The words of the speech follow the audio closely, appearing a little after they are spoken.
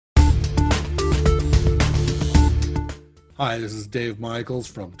Hi, this is Dave Michaels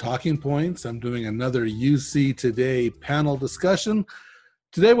from Talking Points. I'm doing another UC Today panel discussion.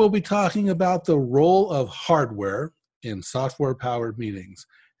 Today we'll be talking about the role of hardware in software-powered meetings.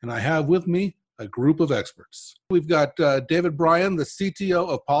 And I have with me a group of experts. We've got David Bryan, the CTO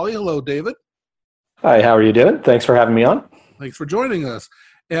of Poly. Hello, David. Hi, how are you doing? Thanks for having me on. Thanks for joining us.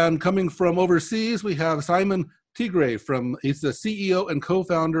 And coming from overseas, we have Simon Tigre he's the CEO and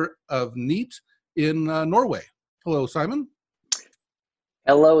co-founder of Neat in Norway. Hello, Simon.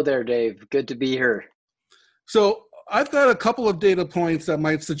 Hello there, Dave. Good to be here. So I've got a couple of data points that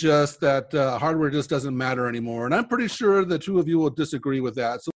might suggest that hardware just doesn't matter anymore. And I'm pretty sure the two of you will disagree with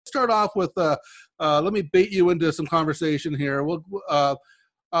that. So let's start off with, let me bait you into some conversation here. We'll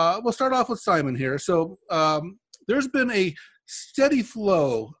start off with Simon here. So there's been a steady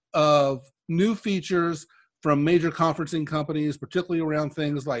flow of new features from major conferencing companies, particularly around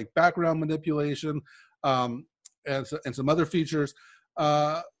things like background manipulation and some other features.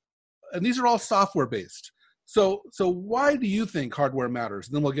 And these are all software based. So why do you think hardware matters?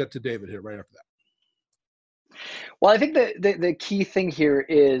 And then we'll get to David here right after that. Well, I think the key thing here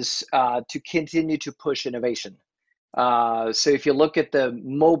is to continue to push innovation. So if you look at the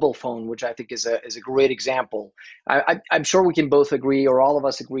mobile phone, which I think is a great example, I'm sure we can both agree, or all of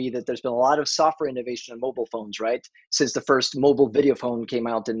us agree, that there's been a lot of software innovation on mobile phones, right? Since the first mobile video phone came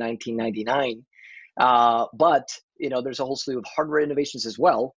out in 1999. But there's a whole slew of hardware innovations as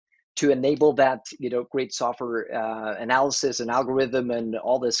well to enable that great software analysis and algorithm and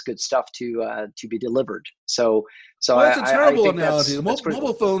all this good stuff to be delivered. So that's a terrible analogy.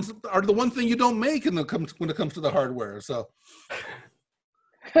 Mobile phones are the one thing you don't make when it comes to the hardware. So.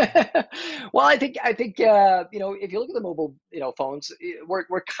 Well, I think if you look at the mobile phones,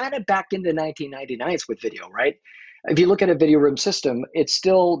 we're kind of back in the 1999s with video, right? If you look at a video room system, it's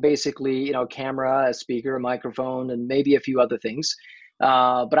still basically camera, a speaker, a microphone, and maybe a few other things.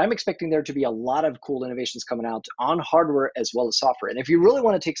 But I'm expecting there to be a lot of cool innovations coming out on hardware as well as software. And if you really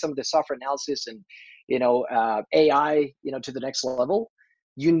want to take some of the software analysis and AI to the next level,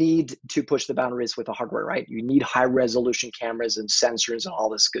 you need to push the boundaries with the hardware, right? You need high resolution cameras and sensors and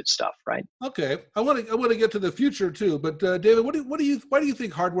all this good stuff, right? Okay, I want to get to the future too. But David, why do you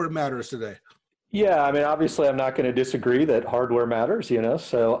think hardware matters today? Yeah, I mean, obviously, I'm not going to disagree that hardware matters,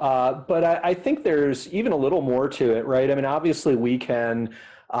 but I think there's even a little more to it, right? I mean, obviously, we can,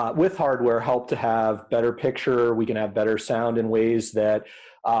 with hardware, help to have better picture. We can have better sound in ways that,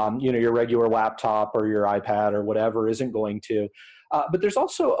 your regular laptop or your iPad or whatever isn't going to. But there's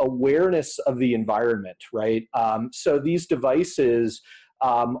also awareness of the environment, right? So these devices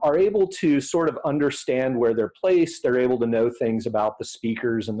are able to sort of understand where they're placed. They're able to know things about the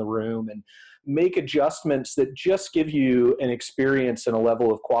speakers in the room and make adjustments that just give you an experience and a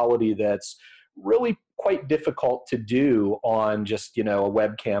level of quality that's really quite difficult to do on just, a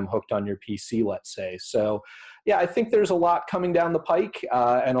webcam hooked on your PC, let's say. So, yeah, I think there's a lot coming down the pike,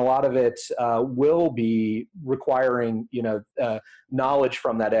 and a lot of it will be requiring, knowledge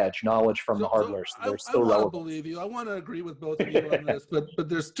from that edge, knowledge from the hardware. So they're still relevant. I want to believe you. I want to agree with both of you on this, but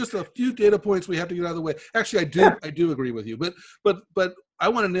there's just a few data points we have to get out of the way. Actually, I do agree with you, but I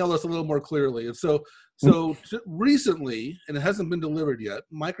want to nail this a little more clearly. And so recently, and it hasn't been delivered yet,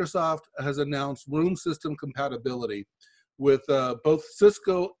 Microsoft has announced room system compatibility with both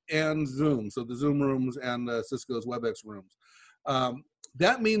Cisco and Zoom, so the Zoom rooms and Cisco's WebEx rooms.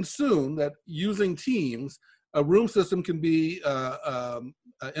 That means soon that using Teams, a room system can be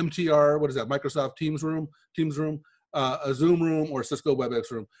MTR, what is that, Microsoft Teams room, a Zoom room, or Cisco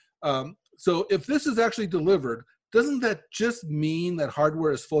WebEx room. So if this is actually delivered, doesn't that just mean that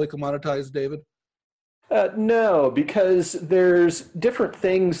hardware is fully commoditized, David? No, because there's different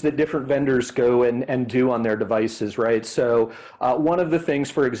things that different vendors go and do on their devices, right? So one of the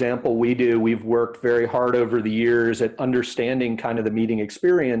things, for example, we've worked very hard over the years at understanding kind of the meeting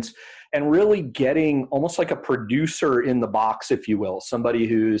experience and really getting almost like a producer in the box, if you will, somebody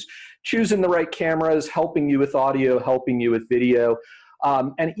who's choosing the right cameras, helping you with audio, helping you with video.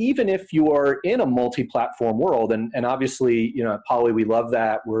 And even if you are in a multi-platform world, and obviously, at Poly, we love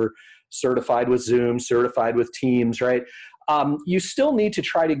that. We're certified with Zoom, certified with Teams, right? You still need to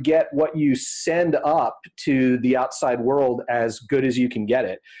try to get what you send up to the outside world as good as you can get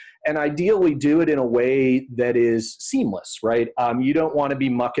it. And ideally do it in a way that is seamless, right? You don't want to be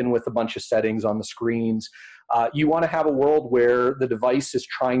mucking with a bunch of settings on the screens. You want to have a world where the device is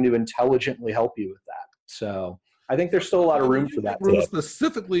trying to intelligently help you with that. So I think there's still a lot of room for that. Room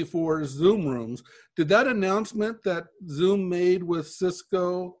specifically for Zoom rooms. Did that announcement that Zoom made with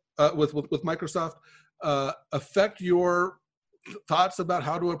Cisco, with Microsoft, affect your thoughts about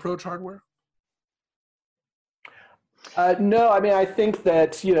how to approach hardware? No, I mean, I think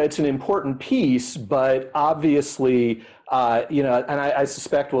that, it's an important piece, but obviously, and I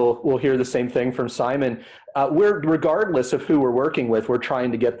suspect we'll hear the same thing from Simon. Regardless of who we're working with, we're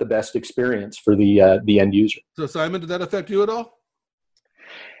trying to get the best experience for the end user. So Simon, did that affect you at all?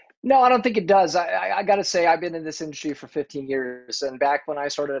 No, I don't think it does. I got to say, I've been in this industry for 15 years, and back when I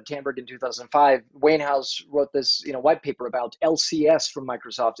started at Tandberg in 2005, Wayne House wrote this, white paper about LCS from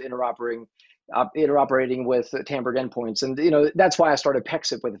Microsoft interoperating with Tandberg endpoints, and that's why I started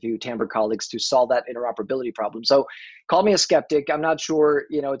Pexip with a few Tandberg colleagues to solve that interoperability problem. So, call me a skeptic. I'm not sure,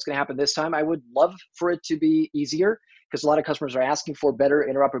 it's going to happen this time. I would love for it to be easier because a lot of customers are asking for better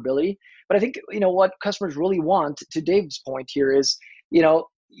interoperability. But I think, what customers really want, to Dave's point here, is,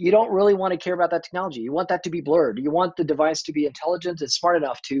 you don't really want to care about that technology. You want that to be blurred. You want the device to be intelligent and smart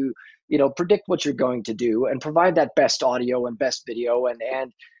enough to, predict what you're going to do and provide that best audio and best video and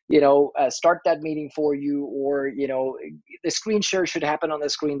start that meeting for you, or, the screen share should happen on the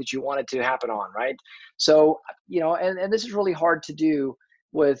screen that you want it to happen on, right? So, and this is really hard to do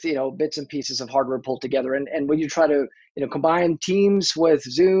with, bits and pieces of hardware pulled together. And when you try to, combine Teams with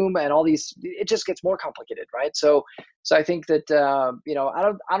Zoom and all these, it just gets more complicated, right? So I think that,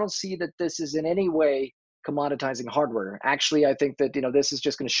 I don't see that this is in any way commoditizing hardware. Actually, I think that, this is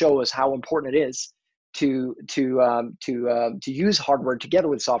just going to show us how important it is to use hardware together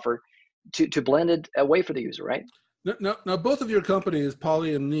with software to blend it away for the user, right? Now, both of your companies,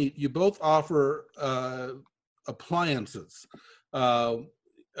 Poly and Neat, you both offer appliances.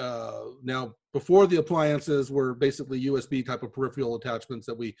 Now, before the appliances were basically USB type of peripheral attachments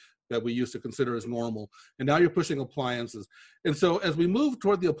that we used to consider as normal, and now you're pushing appliances. And so, as we move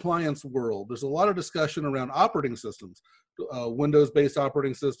toward the appliance world, there's a lot of discussion around operating systems, Windows-based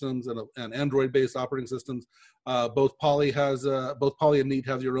operating systems and Android-based operating systems. Both Poly and Neat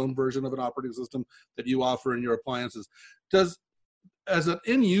have your own version of an operating system that you offer in your appliances. As an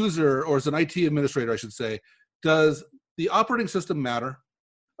end user, or as an IT administrator, I should say, does the operating system matter?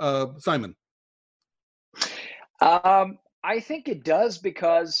 Simon. I think it does,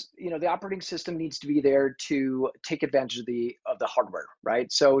 because the operating system needs to be there to take advantage of the hardware,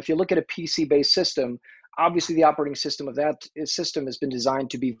 right? So if you look at a PC-based system, obviously the operating system of that system has been designed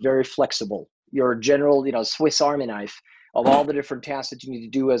to be very flexible. Your general, Swiss Army knife of all the different tasks that you need to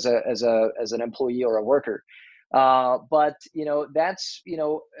do as an employee or a worker. But that's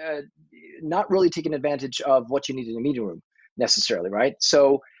not really taking advantage of what you need in a meeting room necessarily, right?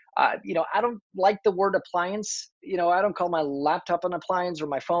 So I don't like the word appliance. I don't call my laptop an appliance, or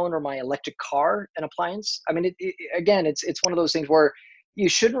my phone, or my electric car an appliance. I mean, again, it's one of those things where you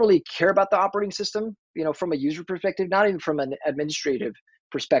shouldn't really care about the operating system, from a user perspective, not even from an administrative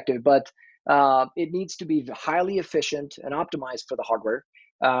perspective, but it needs to be highly efficient and optimized for the hardware,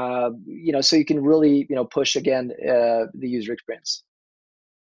 so you can really, push again the user experience.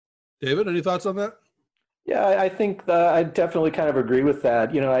 David, any thoughts on that? Yeah, I think I definitely kind of agree with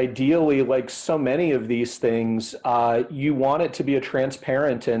that. Ideally, like so many of these things, you want it to be a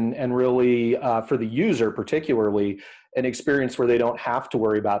transparent and really, for the user particularly, an experience where they don't have to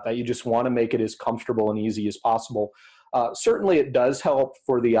worry about that. You just want to make it as comfortable and easy as possible. Certainly, it does help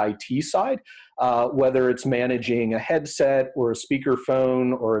for the IT side, whether it's managing a headset or a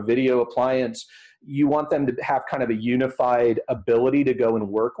speakerphone or a video appliance. You want them to have kind of a unified ability to go and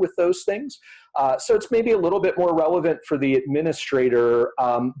work with those things. So it's maybe a little bit more relevant for the administrator,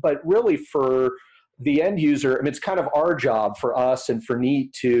 but really for the end user, I mean, it's kind of our job, for us and for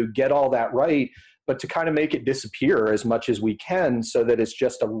Neat, to get all that right, but to kind of make it disappear as much as we can, so that it's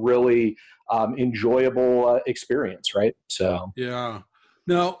just a really enjoyable experience, right? So yeah.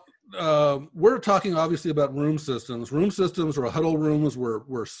 Now, we're talking obviously about room systems. Room systems, or huddle rooms,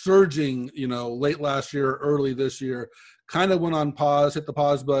 were surging, late last year, early this year. Kind of went on pause, hit the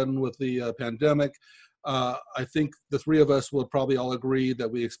pause button with the pandemic. I think the three of us will probably all agree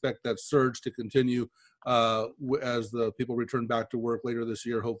that we expect that surge to continue as the people return back to work later this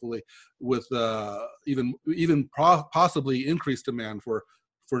year, hopefully, with even possibly increased demand for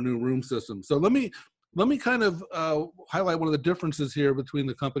new room systems. So let me kind of highlight one of the differences here between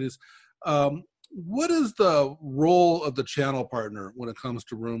the companies. What is the role of the channel partner when it comes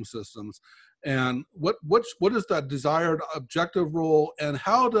to room systems, and what is that desired objective role, and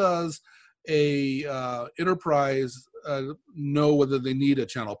how does a enterprise know whether they need a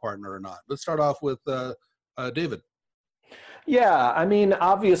channel partner or not? Let's start off with David. Yeah, I mean,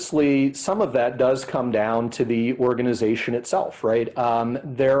 obviously, some of that does come down to the organization itself, right?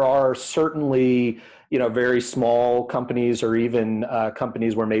 There are certainly, very small companies, or even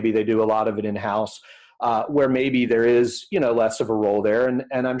companies where maybe they do a lot of it in-house, where maybe there is, less of a role there.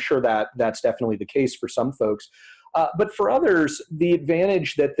 And I'm sure that that's definitely the case for some folks. But for others, the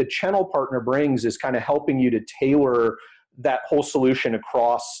advantage that the channel partner brings is kind of helping you to tailor that whole solution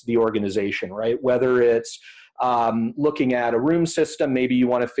across the organization, right? Whether it's looking at a room system, maybe you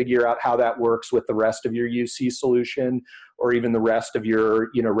want to figure out how that works with the rest of your UC solution, or even the rest of your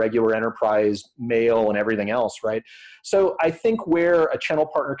regular enterprise mail and everything else, right? So I think where a channel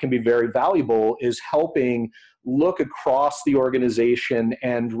partner can be very valuable is helping look across the organization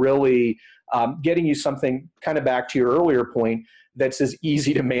and really getting you something, kind of back to your earlier point, that's as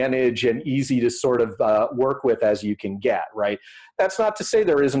easy to manage and easy to sort of work with as you can get, right? That's not to say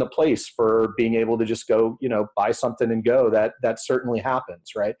there isn't a place for being able to just go, buy something and go. That certainly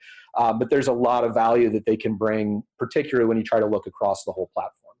happens, right? But there's a lot of value that they can bring, particularly when you try to look across the whole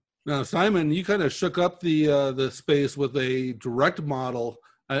platform. Now, Simon, you kind of shook up the space with a direct model.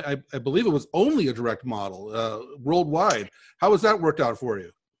 I believe it was only a direct model worldwide. How has that worked out for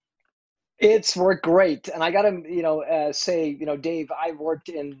you? It's worked great, and I got to, say, Dave, I've worked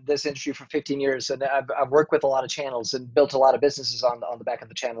in this industry for 15 years, and I've worked with a lot of channels and built a lot of businesses on the back of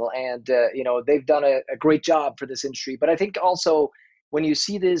the channel, and they've done a great job for this industry. But I think also when you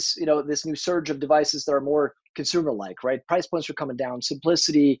see this, this new surge of devices that are more consumer-like, right? Price points are coming down,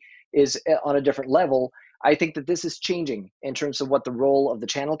 simplicity is on a different level. I think that this is changing in terms of what the role of the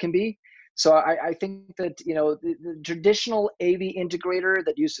channel can be. So I think that, the traditional AV integrator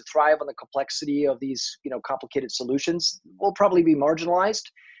that used to thrive on the complexity of these, complicated solutions will probably be marginalized.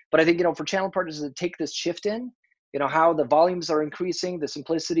 But I think, for channel partners to take this shift in, how the volumes are increasing, the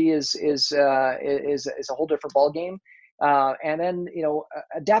simplicity is a whole different ballgame. And then,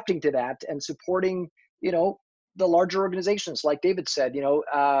 adapting to that and supporting, the larger organizations, like David said,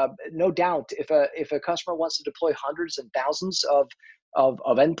 no doubt if a customer wants to deploy hundreds and thousands of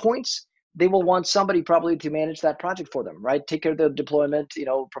endpoints, they will want somebody probably to manage that project for them, right? Take care of the deployment,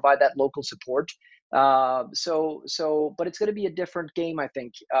 provide that local support. But it's going to be a different game, I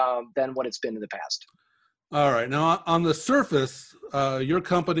think, than what it's been in the past. All right. Now, on the surface, your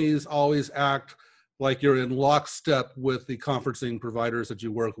companies always act like you're in lockstep with the conferencing providers that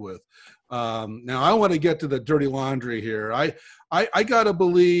you work with. Now, I want to get to the dirty laundry here. I got to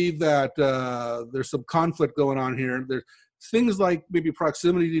believe that there's some conflict going on here. There's things like maybe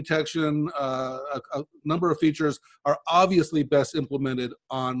proximity detection, a number of features are obviously best implemented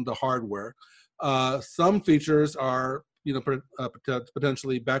on the hardware. Some features are,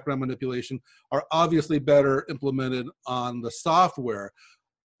 potentially background manipulation are obviously better implemented on the software.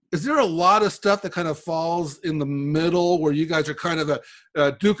 Is there a lot of stuff that kind of falls in the middle where you guys are kind of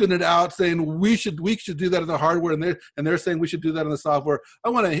duking it out, saying we should do that in the hardware, and they're saying we should do that in the software? I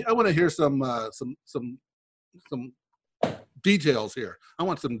want to hear some details here. I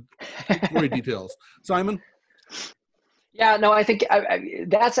want some gory details. Simon? Yeah, no, I think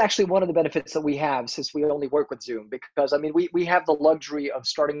that's actually one of the benefits that we have since we only work with Zoom, because we have the luxury of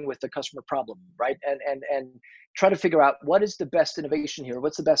starting with the customer problem, right? And try to figure out what is the best innovation here,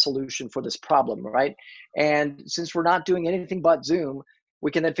 what's the best solution for this problem, right? And since we're not doing anything but Zoom, we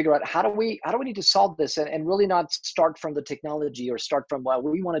can then figure out how do we need to solve this, and really not start from the technology or start from, well,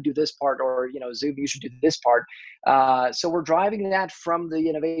 we want to do this part, or Zoom, you should do this part. So we're driving that from the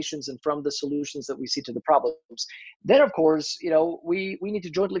innovations and from the solutions that we see to the problems. Then of course, we need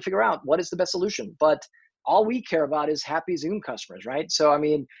to jointly figure out what is the best solution. But all we care about is happy Zoom customers, right? So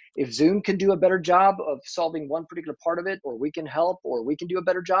if Zoom can do a better job of solving one particular part of it, or we can help, or we can do a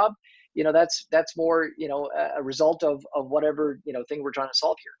better job, that's more a result of whatever thing we're trying to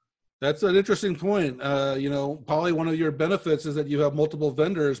solve here. That's an interesting point. Probably one of your benefits is that you have multiple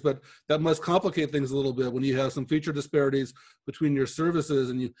vendors, but that must complicate things a little bit when you have some feature disparities between your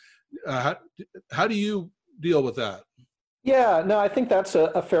services. And how do you deal with that? Yeah, no, I think that's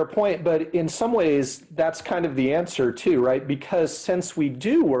a fair point, but in some ways that's kind of the answer too, right? Because since we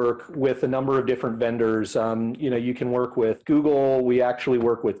do work with a number of different vendors, you can work with Google, we actually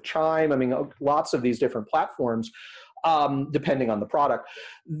work with Chime, lots of these different platforms, depending on the product.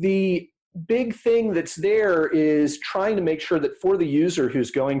 The big thing that's there is trying to make sure that for the user who's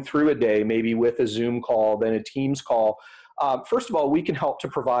going through a day, maybe with a Zoom call, then a Teams call, first of all, we can help to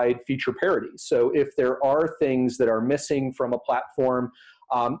provide feature parity. So if there are things that are missing from a platform,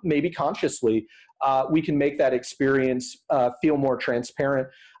 maybe consciously, we can make that experience feel more transparent.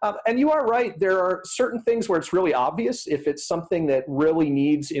 And you are right, there are certain things where it's really obvious. If it's something that really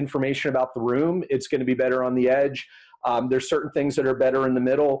needs information about the room, it's going to be better on the edge. There's certain things that are better in the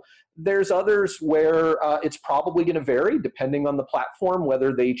middle. There's others where it's probably going to vary depending on the platform,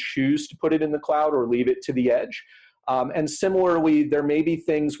 whether they choose to put it in the cloud or leave it to the edge. And similarly, there may be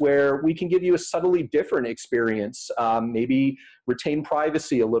things where we can give you a subtly different experience, maybe retain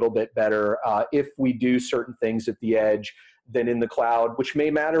privacy a little bit better if we do certain things at the edge than in the cloud, which may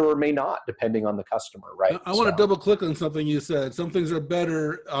matter or may not, depending on the customer, right? I want to double click on something you said. Some things are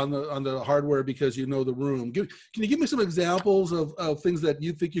better on the hardware because you know the room. Can you give me some examples of things that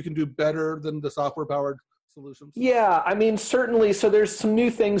you think you can do better than the software-powered solutions? Yeah, I mean, certainly. So there's some new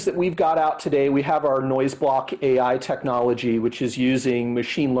things that we've got out today. We have our noise block AI technology, which is using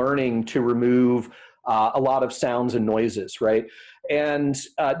machine learning to remove a lot of sounds and noises, right? And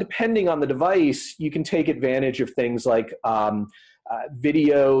depending on the device, you can take advantage of things like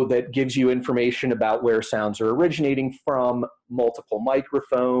video that gives you information about where sounds are originating from, multiple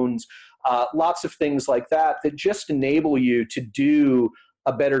microphones, lots of things like that that just enable you to do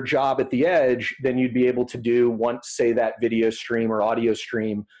a better job at the edge than you'd be able to do once, say, that video stream or audio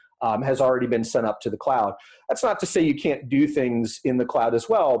stream has already been sent up to the cloud. That's not to say you can't do things in the cloud as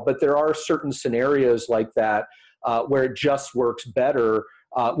well, but there are certain scenarios like that where it just works better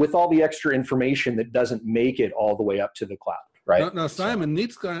with all the extra information that doesn't make it all the way up to the cloud, right? Now Simon,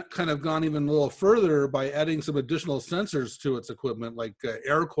 Neat's kind of gone even a little further by adding some additional sensors to its equipment, like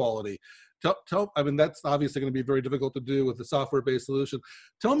air quality. I mean, that's obviously going to be very difficult to do with the software-based solution.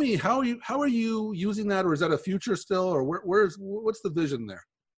 Tell me, how are you using that, or is that a future still, or what's the vision there?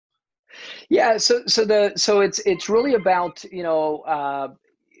 Yeah, so it's really about,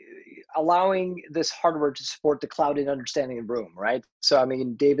 allowing this hardware to support the cloud and understanding the room, right? So I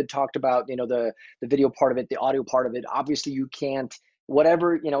mean, David talked about the video part of it, the audio part of it. Obviously, you can't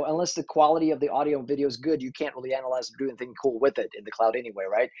unless the quality of the audio and video is good, you can't really analyze and do anything cool with it in the cloud anyway,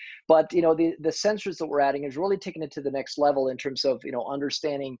 right? But the sensors that we're adding is really taking it to the next level in terms of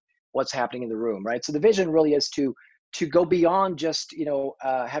understanding what's happening in the room, right? So the vision really is to go beyond just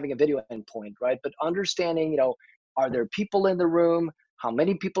having a video endpoint, right? But understanding are there people in the room? How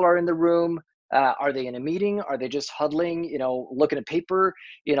many people are in the room? Are they in a meeting? Are they just huddling, looking at paper,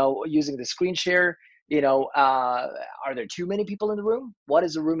 using the screen share? Are there too many people in the room? What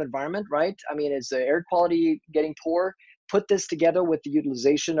is the room environment, right? I mean, is the air quality getting poor? Put this together with the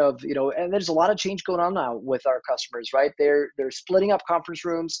utilization of, and there's a lot of change going on now with our customers, right? They're splitting up conference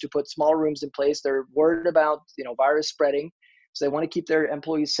rooms to put smaller rooms in place. They're worried about, virus spreading. So they want to keep their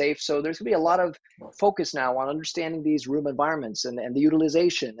employees safe. So there's going to be a lot of focus now on understanding these room environments and the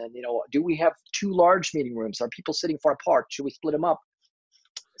utilization. And, do we have too large meeting rooms? Are people sitting far apart? Should we split them up?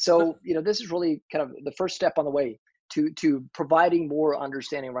 So, this is really kind of the first step on the way to providing more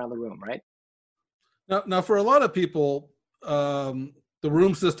understanding around the room, right? Now for a lot of people, the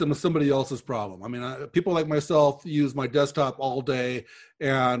room system is somebody else's problem. I mean, people like myself use my desktop all day,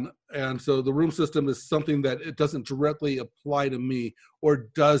 and so the room system is something that it doesn't directly apply to me, or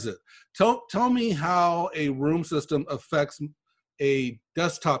does it? Tell me how a room system affects a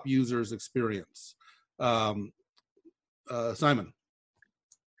desktop user's experience. Simon.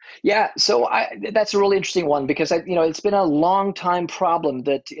 Yeah, so that's a really interesting one because it's been a long time problem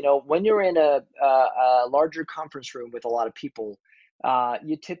that when you're in a larger conference room with a lot of people,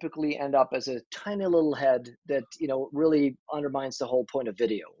 you typically end up as a tiny little head that really undermines the whole point of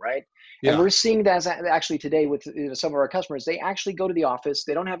video, right? Yeah. And we're seeing that actually today with some of our customers. They actually go to the office.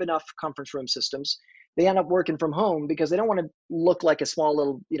 They don't have enough conference room systems. They end up working from home because they don't want to look like a small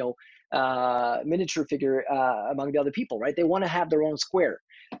little miniature figure among the other people, right? They want to have their own square.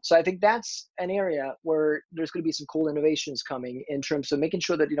 So I think that's an area where there's going to be some cool innovations coming in terms of making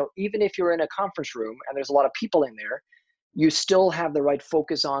sure that, even if you're in a conference room and there's a lot of people in there, you still have the right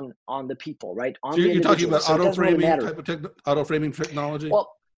focus on the people, right? So you're talking about auto-framing auto-framing technology?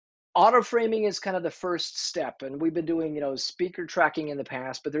 Well, auto-framing is kind of the first step, and we've been doing, speaker tracking in the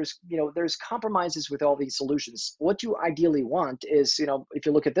past, but there's compromises with all these solutions. What you ideally want is, if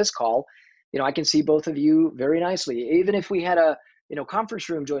you look at this call, I can see both of you very nicely. Even if we had a conference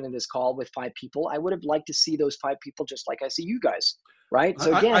room joining this call with 5 people, I would have liked to see those 5 people just like I see you guys, right?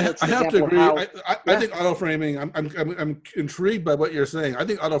 So again, I have to agree. I think auto-framing, I'm intrigued by what you're saying. I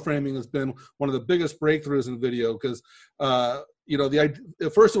auto framing has been one of the biggest breakthroughs in video because at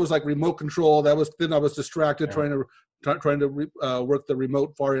first it was like remote control. Then I was distracted trying to work the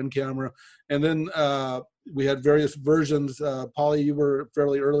remote far in camera, and then we had various versions. Polly, you were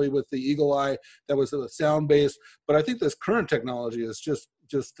fairly early with the Eagle Eye that was sound based, but I think this current technology is just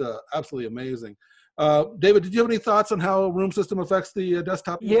absolutely amazing. David, did you have any thoughts on how a room system affects the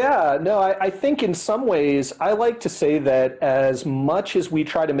desktop? Yeah, no, I think in some ways, I like to say that as much as we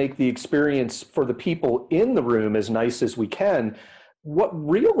try to make the experience for the people in the room as nice as we can, what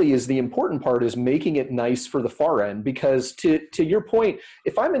really is the important part is making it nice for the far end, because to your point,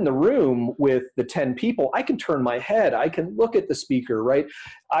 if I'm in the room with the 10 people, I can turn my head, I can look at the speaker, right?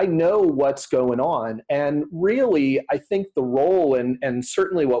 I know what's going on. And really, I think the role and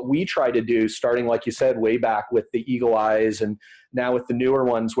certainly what we try to do, starting, like you said, way back with the Eagle Eyes and now with the newer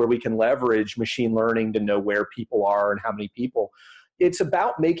ones where we can leverage machine learning to know where people are and how many people, it's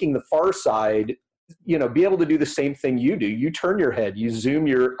about making the far side, be able to do the same thing you do. You turn your head, you zoom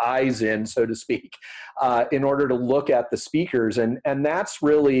your eyes in, so to speak, in order to look at the speakers. And that's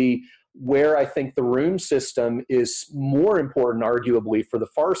really where I think the room system is more important, arguably, for the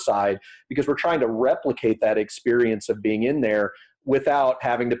far side, because we're trying to replicate that experience of being in there without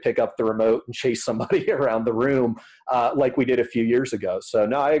having to pick up the remote and chase somebody around the room like we did a few years ago. So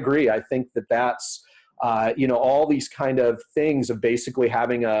no, I agree. I think that's, all these kind of things of basically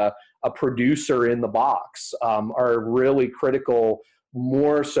having a producer in the box are really critical,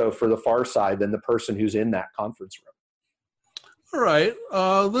 more so for the far side than the person who's in that conference room. All right,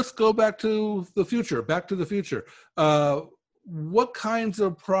 let's go back to the future. Back to the future. What kinds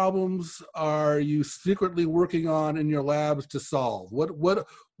of problems are you secretly working on in your labs to solve?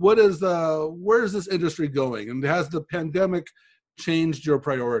 Where is this industry going? And has the pandemic changed your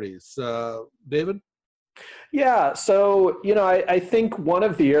priorities? David? Yeah, so, I think one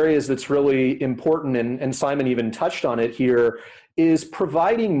of the areas that's really important, and Simon even touched on it here, is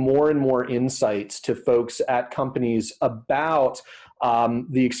providing more and more insights to folks at companies about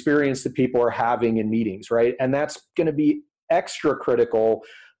the experience that people are having in meetings, right? And that's going to be extra critical,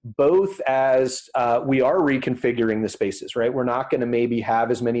 both as we are reconfiguring the spaces, right? We're not going to maybe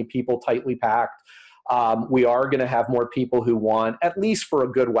have as many people tightly packed. We are going to have more people who want, at least for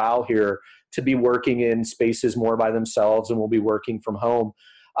a good while here, to be working in spaces more by themselves, and we'll be working from home.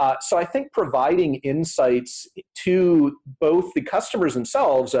 So I think providing insights to both the customers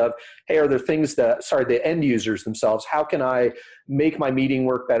themselves of, hey, are there things the end users themselves, how can I make my meeting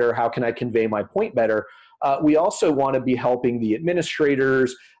work better? How can I convey my point better? We also want to be helping the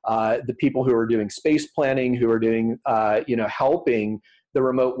administrators, the people who are doing space planning, who are doing, helping the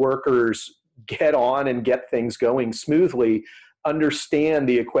remote workers get on and get things going smoothly, understand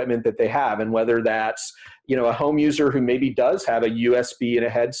the equipment that they have, and whether that's a home user who maybe does have a USB and a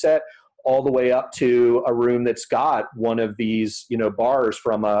headset, all the way up to a room that's got one of these bars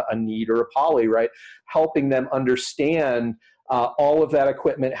from a Neat or a Poly, right? Helping them understand all of that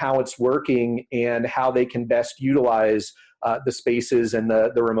equipment, how it's working, and how they can best utilize the spaces and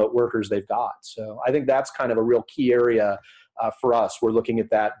the remote workers they've got. So I think that's kind of a real key area for us. We're looking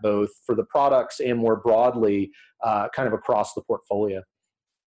at that both for the products and more broadly, kind of across the portfolio.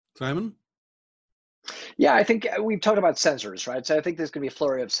 Simon? Yeah, I think we've talked about sensors, right? So I think there's going to be a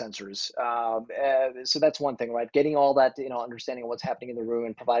flurry of sensors. So that's one thing, right? Getting all that, understanding what's happening in the room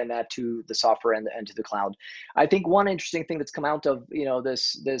and providing that to the software and to the cloud. I think one interesting thing that's come out of,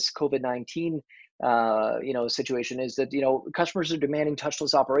 this COVID-19, situation is that, customers are demanding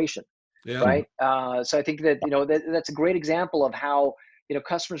touchless operation, right? So I think that, that's a great example of how,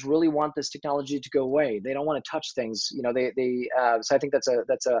 customers really want this technology to go away. They don't want to touch things. So I think that's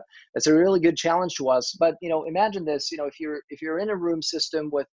a really good challenge to us. But imagine this. If you're in a room system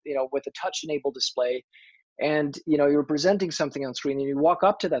with a touch-enabled display, and you're presenting something on screen, and you walk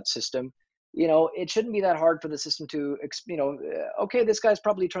up to that system, it shouldn't be that hard for the system to, okay, this guy's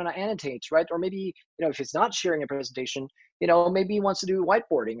probably trying to annotate, right? Or maybe if it's not sharing a presentation, maybe he wants to do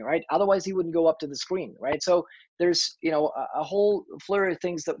whiteboarding, right? Otherwise, he wouldn't go up to the screen, right? So there's, a whole flurry of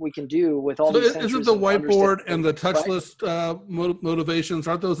things that we can do with all these sensors. Isn't the whiteboard and the touchless motivations,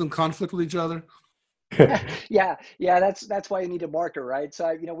 aren't those in conflict with each other? Yeah, that's why you need a marker, right?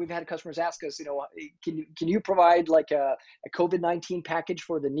 So we've had customers ask us, can you provide like a COVID-19 package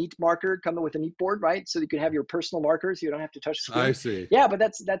for the Neat marker coming with a Neat board, right? So you can have your personal markers, you don't have to touch the screen. I see. Yeah, but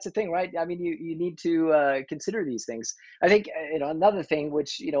that's the thing, right? I mean, you need to consider these things. I think another thing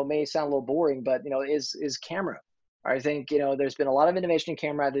which may sound a little boring, but is camera. I think there's been a lot of innovation in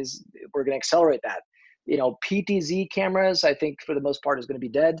camera. We're going to accelerate that. PTZ cameras, I think for the most part, is going to be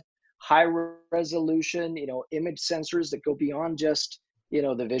dead. High resolution, image sensors that go beyond just,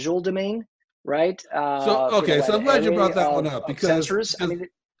 the visual domain, right? So I'm glad you brought that one up, because sensors.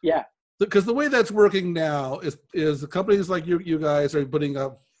 Because the way that's working now is the companies like you guys are putting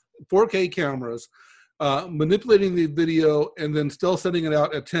up 4K cameras, manipulating the video, and then still sending it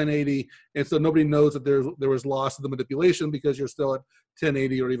out at 1080, and so nobody knows that there was loss in the manipulation because you're still at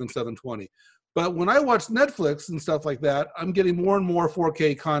 1080 or even 720. But when I watch Netflix and stuff like that, I'm getting more and more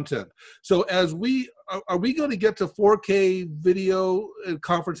 4K content. So are we going to get to 4K video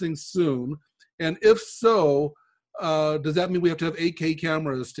conferencing soon? And if so, does that mean we have to have 8K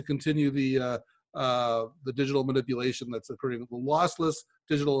cameras to continue the digital manipulation that's occurring, the lossless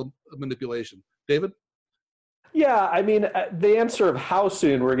digital manipulation? David? Yeah, I mean, the answer of how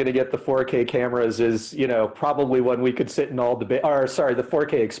soon we're going to get the 4K cameras is, probably one we could sit and all debate, or sorry, the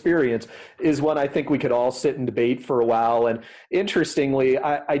 4K experience is one I think we could all sit and debate for a while. And interestingly,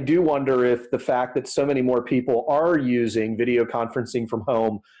 I do wonder if the fact that so many more people are using video conferencing from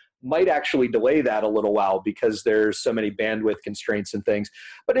home might actually delay that a little while because there's so many bandwidth constraints and things.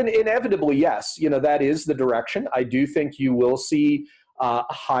 But inevitably, yes, that is the direction. I do think you will see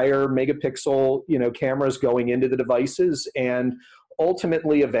higher megapixel, cameras going into the devices, and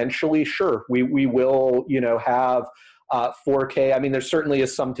ultimately, eventually, sure, we will, have 4K. I mean, there certainly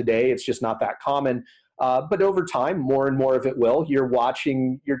is some today. It's just not that common. But over time, more and more of it will. You're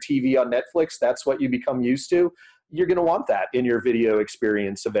watching your TV on Netflix. That's what you become used to. You're going to want that in your video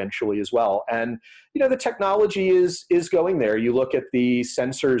experience eventually as well. And, the technology is going there. You look at the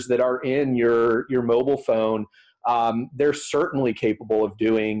sensors that are in your mobile phone. They're certainly capable of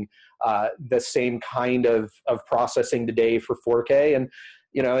doing the same kind of processing today for 4K. And,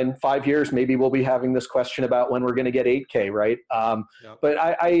 in 5 years, maybe we'll be having this question about when we're going to get 8K, right? Yep. But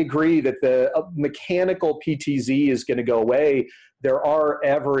I agree that the mechanical PTZ is going to go away. There are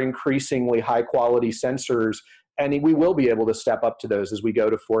ever increasingly high quality sensors, and we will be able to step up to those as we go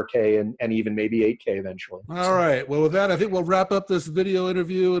to 4K and even maybe 8K eventually. All right. Well, with that, I think we'll wrap up this video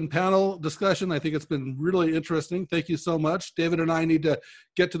interview and panel discussion. I think it's been really interesting. Thank you so much. David and I need to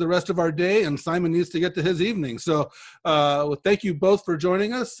get to the rest of our day, and Simon needs to get to his evening. So thank you both for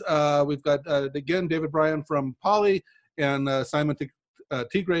joining us. We've got, again, David Bryan from Poly and Simon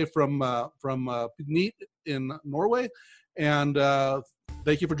Tigre from Neat in Norway. And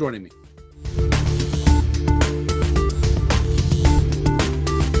thank you for joining me.